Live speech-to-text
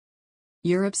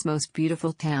Europe's most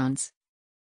beautiful towns.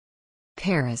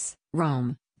 Paris,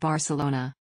 Rome,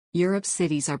 Barcelona. Europe's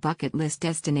cities are bucket list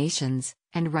destinations,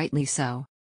 and rightly so.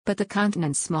 But the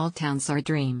continent's small towns are a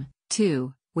dream,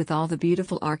 too, with all the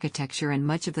beautiful architecture and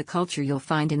much of the culture you'll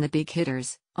find in the big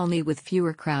hitters, only with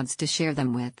fewer crowds to share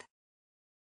them with.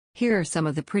 Here are some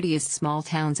of the prettiest small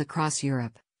towns across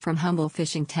Europe, from humble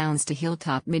fishing towns to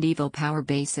hilltop medieval power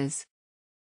bases.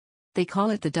 They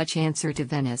call it the Dutch answer to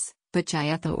Venice, but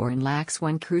Gaeta Oren lacks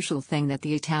one crucial thing that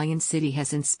the Italian city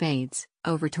has in spades: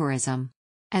 over-tourism.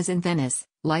 As in Venice,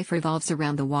 life revolves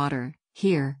around the water.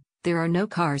 Here, there are no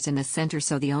cars in the center,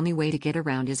 so the only way to get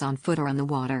around is on foot or on the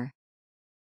water.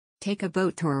 Take a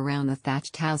boat tour around the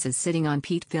thatched houses sitting on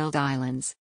peat-filled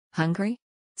islands. Hungry?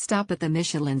 Stop at the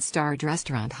Michelin-starred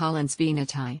restaurant Holland's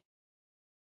Venetië.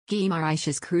 Guimarães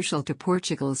is crucial to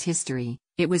Portugal's history.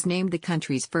 It was named the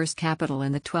country's first capital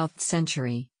in the 12th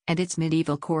century, and its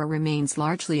medieval core remains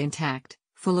largely intact,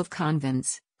 full of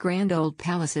convents, grand old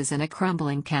palaces and a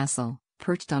crumbling castle,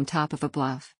 perched on top of a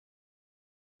bluff.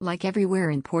 Like everywhere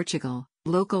in Portugal,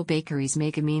 local bakeries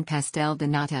make a mean pastel de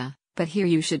nata, but here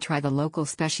you should try the local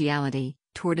speciality,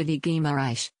 torta de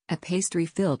Guimarães, a pastry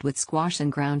filled with squash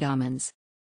and ground almonds.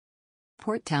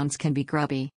 Port towns can be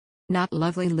grubby. Not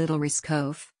lovely little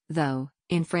Riscoff, though,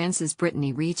 in France's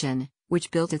Brittany region,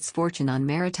 which built its fortune on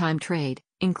maritime trade,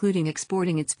 including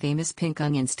exporting its famous pink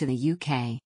onions to the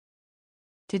UK.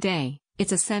 Today,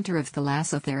 it's a center of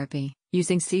thalassotherapy,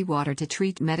 using seawater to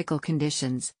treat medical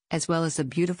conditions, as well as a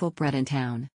beautiful Breton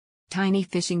town. Tiny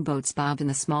fishing boats bob in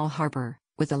the small harbor,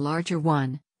 with a larger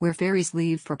one, where ferries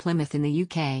leave for Plymouth in the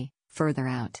UK, further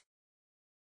out.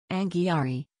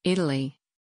 Anghiari, Italy.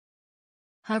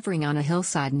 Hovering on a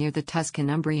hillside near the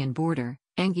Tuscan-Umbrian border,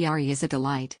 Anghiari is a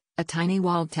delight, a tiny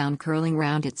walled town curling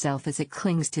round itself as it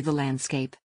clings to the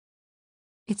landscape.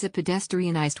 It's a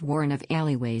pedestrianized warren of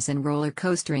alleyways and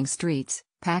roller-coastering streets,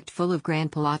 packed full of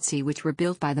grand palazzi which were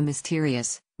built by the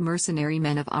mysterious, mercenary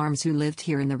men of arms who lived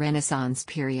here in the Renaissance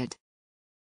period.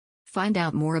 Find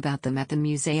out more about them at the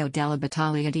Museo della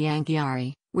Battaglia di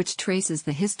Anghiari, which traces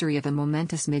the history of a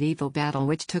momentous medieval battle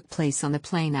which took place on the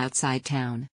plain outside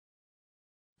town.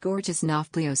 Gorgeous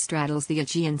Nafplio straddles the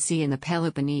Aegean Sea in the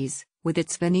Peloponnese, with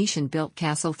its Venetian-built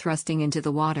castle thrusting into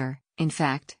the water. In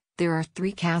fact, there are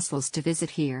 3 castles to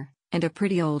visit here, and a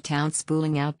pretty old town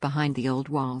spooling out behind the old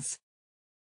walls.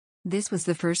 This was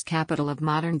the first capital of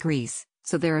modern Greece,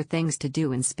 so there are things to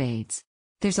do in spades.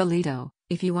 There's a Lido,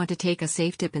 if you want to take a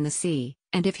safe dip in the sea,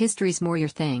 and if history's more your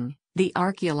thing, the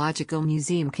Archaeological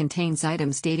Museum contains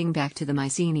items dating back to the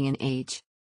Mycenaean age.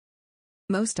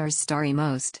 Mostar's Starry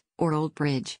Most, or Old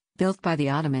Bridge, built by the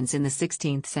Ottomans in the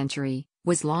 16th century,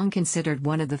 was long considered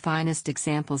one of the finest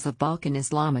examples of Balkan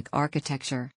Islamic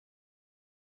architecture.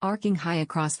 Arcing high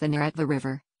across the Neretva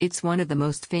River, it's one of the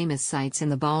most famous sites in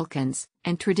the Balkans,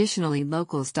 and traditionally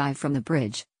locals dive from the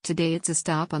bridge. Today it's a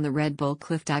stop on the Red Bull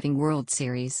Cliff Diving World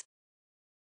Series.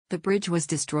 The bridge was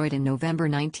destroyed in November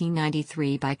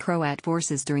 1993 by Croat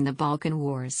forces during the Balkan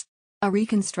Wars. A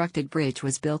reconstructed bridge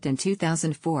was built in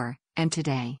 2004, and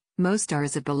today, Mostar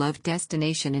is a beloved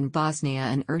destination in Bosnia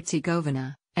and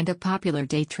Herzegovina, and a popular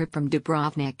day trip from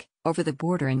Dubrovnik, over the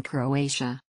border in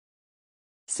Croatia.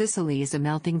 Sicily is a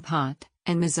melting pot,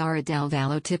 and Mazara del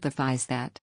Vallo typifies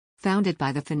that. Founded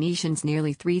by the Phoenicians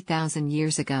nearly 3,000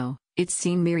 years ago, it's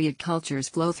seen myriad cultures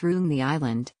flow through the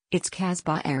island. Its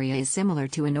Casbah area is similar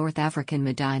to a North African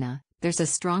Medina. There's a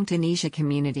strong Tunisia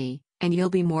community, and you'll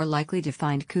be more likely to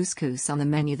find couscous on the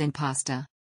menu than pasta.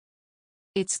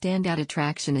 Its standout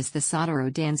attraction is the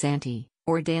Satiro Danzanti,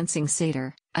 or Dancing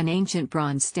Satyr, an ancient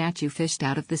bronze statue fished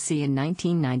out of the sea in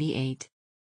 1998.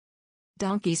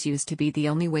 Donkeys used to be the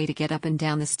only way to get up and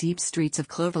down the steep streets of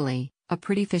Clovelly, a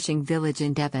pretty fishing village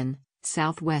in Devon,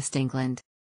 southwest England.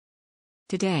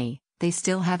 Today, they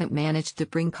still haven't managed to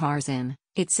bring cars in.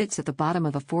 It sits at the bottom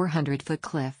of a 400-foot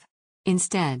cliff.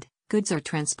 Instead, goods are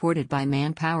transported by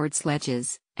man-powered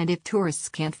sledges, and if tourists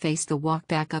can't face the walk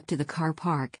back up to the car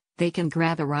park, they can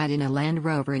grab a ride in a Land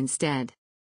Rover instead.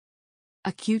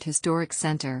 A cute historic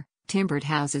center, timbered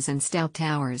houses and stout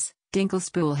towers,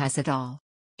 Dinkelspool has it all.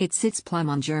 It sits plumb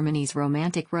on Germany's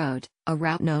Romantic Road, a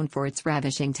route known for its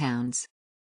ravishing towns.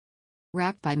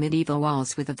 Wrapped by medieval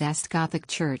walls with a vast Gothic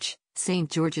church, St.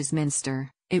 George's Minster,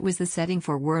 it was the setting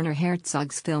for Werner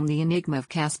Herzog's film The Enigma of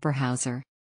Caspar Hauser.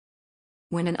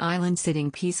 When an island sitting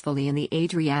peacefully in the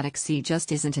Adriatic Sea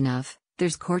just isn't enough,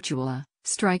 there's Korčula,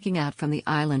 striking out from the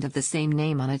island of the same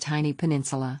name on a tiny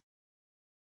peninsula.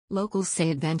 Locals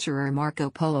say adventurer Marco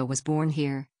Polo was born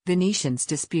here. Venetians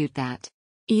dispute that.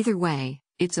 Either way,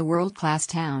 it's a world-class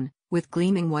town, with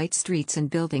gleaming white streets and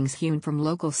buildings hewn from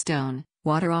local stone,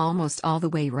 water almost all the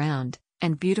way round,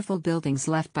 and beautiful buildings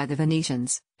left by the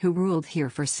Venetians, who ruled here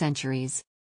for centuries.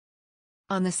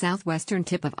 On the southwestern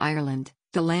tip of Ireland,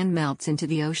 the land melts into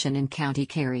the ocean in County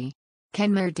Kerry.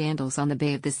 Kenmare dandles on the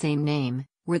bay of the same name,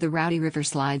 where the Rowdy River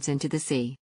slides into the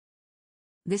sea.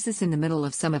 This is in the middle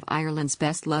of some of Ireland's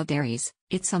best-loved areas.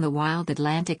 It's on the wild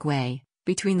Atlantic Way,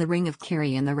 between the Ring of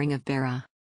Kerry and the Ring of Beara.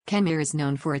 Kenmare is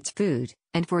known for its food,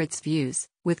 and for its views,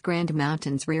 with grand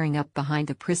mountains rearing up behind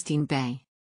the pristine bay.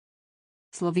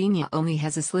 Slovenia only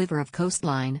has a sliver of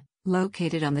coastline,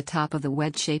 located on the top of the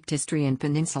wedge-shaped Istrian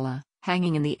Peninsula,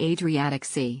 hanging in the Adriatic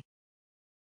Sea.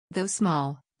 Though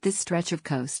small, this stretch of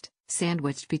coast,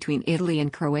 sandwiched between Italy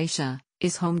and Croatia,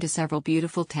 is home to several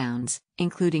beautiful towns,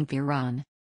 including Piran.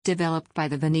 Developed by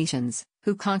the Venetians,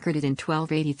 who conquered it in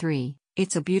 1283,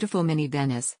 it's a beautiful mini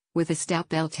Venice, with a stout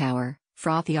bell tower,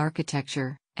 frothy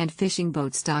architecture, and fishing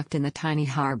boats docked in the tiny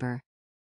harbor.